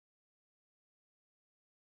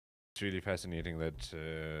it's really fascinating that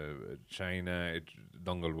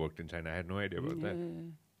Dangal worked in China. I had no idea about that.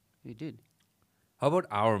 We did. How about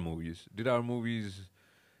our movies?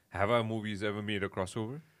 Have our movies ever made a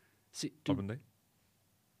crossover? See, Arpan bhai?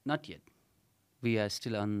 not yet. We are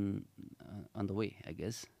still on the way, I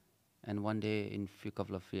guess. And one day, in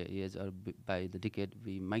couple of years, or by the decade,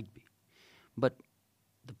 we might be. But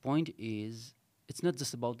the point is, it's not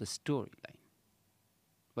just about the storyline.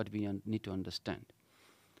 What we need to understand.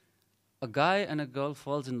 A guy and a girl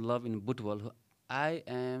falls in love in Butwal. I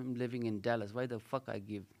am living in Dallas. Why the fuck I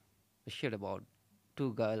give a shit about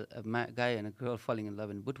guy and a girl falling in love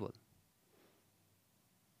in Butwal?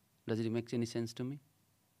 Does it make any sense to me?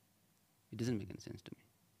 It doesn't make any sense to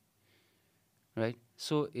me. Right?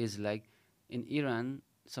 So is like in Iran,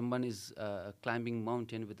 someone is climbing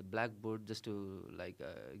mountain with a blackboard just to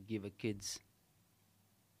give a kids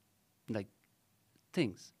like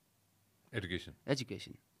things. Education.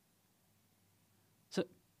 So,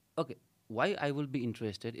 okay, why I will be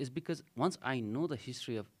interested is because once I know the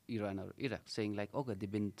history of Iran or Iraq, saying like, okay, they've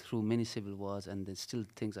been through many civil wars and then still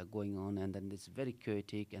things are going on, and then it's very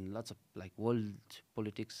chaotic and lots of like world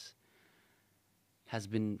politics has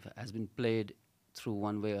been played through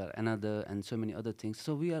one way or another, and so many other things.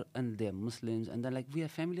 So and they're Muslims, and then like we are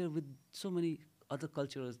familiar with so many other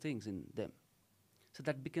cultural things in them. So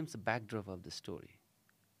that becomes the backdrop of the story.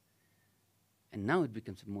 And now it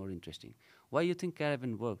becomes more interesting. Why you think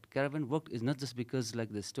Caravan worked? Caravan worked is not just because like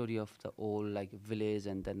the story of the old like village,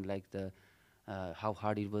 and then like the how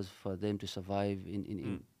hard it was for them to survive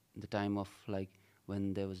in the time of like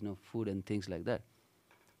when there was no food and things like that.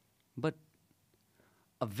 But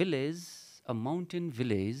a village, a mountain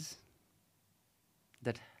village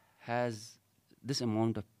that has this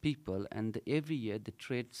amount of people, and every year they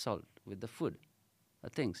trade salt with the food, or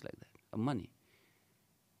things like that, or money.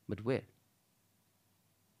 But where?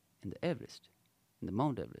 In the Everest, in the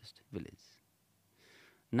Mount Everest village.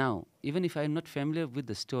 Now, even if I'm not familiar with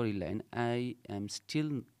the storyline, I am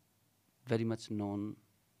still very much known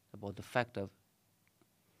about the fact of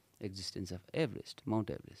existence of Everest,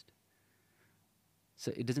 Mount Everest.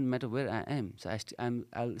 So it doesn't matter where I am. So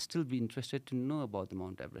I'll still be interested to know about the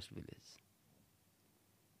Mount Everest village.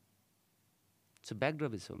 So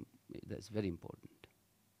backdrop that's very important.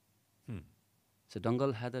 So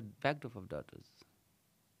Dangal had a backdrop of daughters.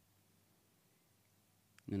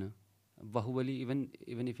 You know, Bahubali,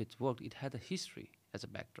 even if it's worked, it had a history as a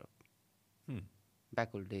backdrop. Back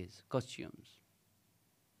old days, costumes,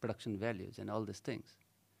 production values, and all these things.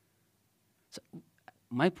 So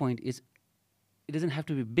my point is, it doesn't have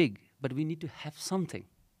to be big, but we need to have something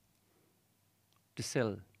to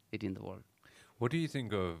sell it in the world. What do you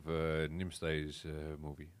think of Nimsdai's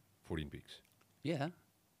movie, 14 Peaks? Yeah.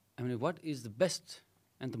 I mean, what is the best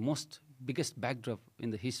and the biggest backdrop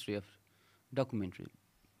in the history of documentary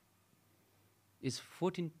is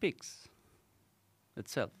 14 Peaks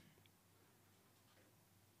itself.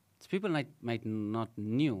 So people might not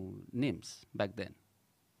knew names back then,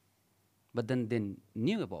 but then they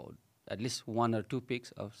knew about at least 1 or 2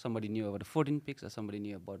 peaks, or somebody knew about 14 peaks, or somebody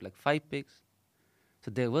knew about like 5 peaks. So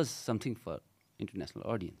there was something for international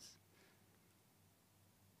audience.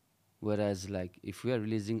 Whereas like if we are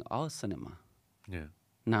releasing our cinema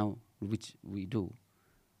now, which we do,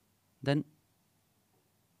 then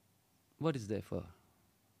what is there for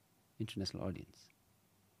international audience?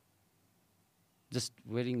 Just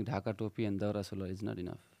wearing Dhaka topi and Daura Solar is not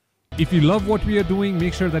enough. If you love what we are doing,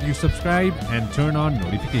 make sure that you subscribe and turn on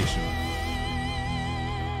notifications.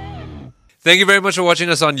 Thank you very much for watching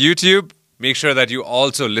us on YouTube. Make sure that you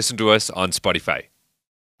also listen to us on Spotify.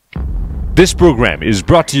 This program is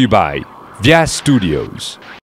brought to you by Vyas Studios.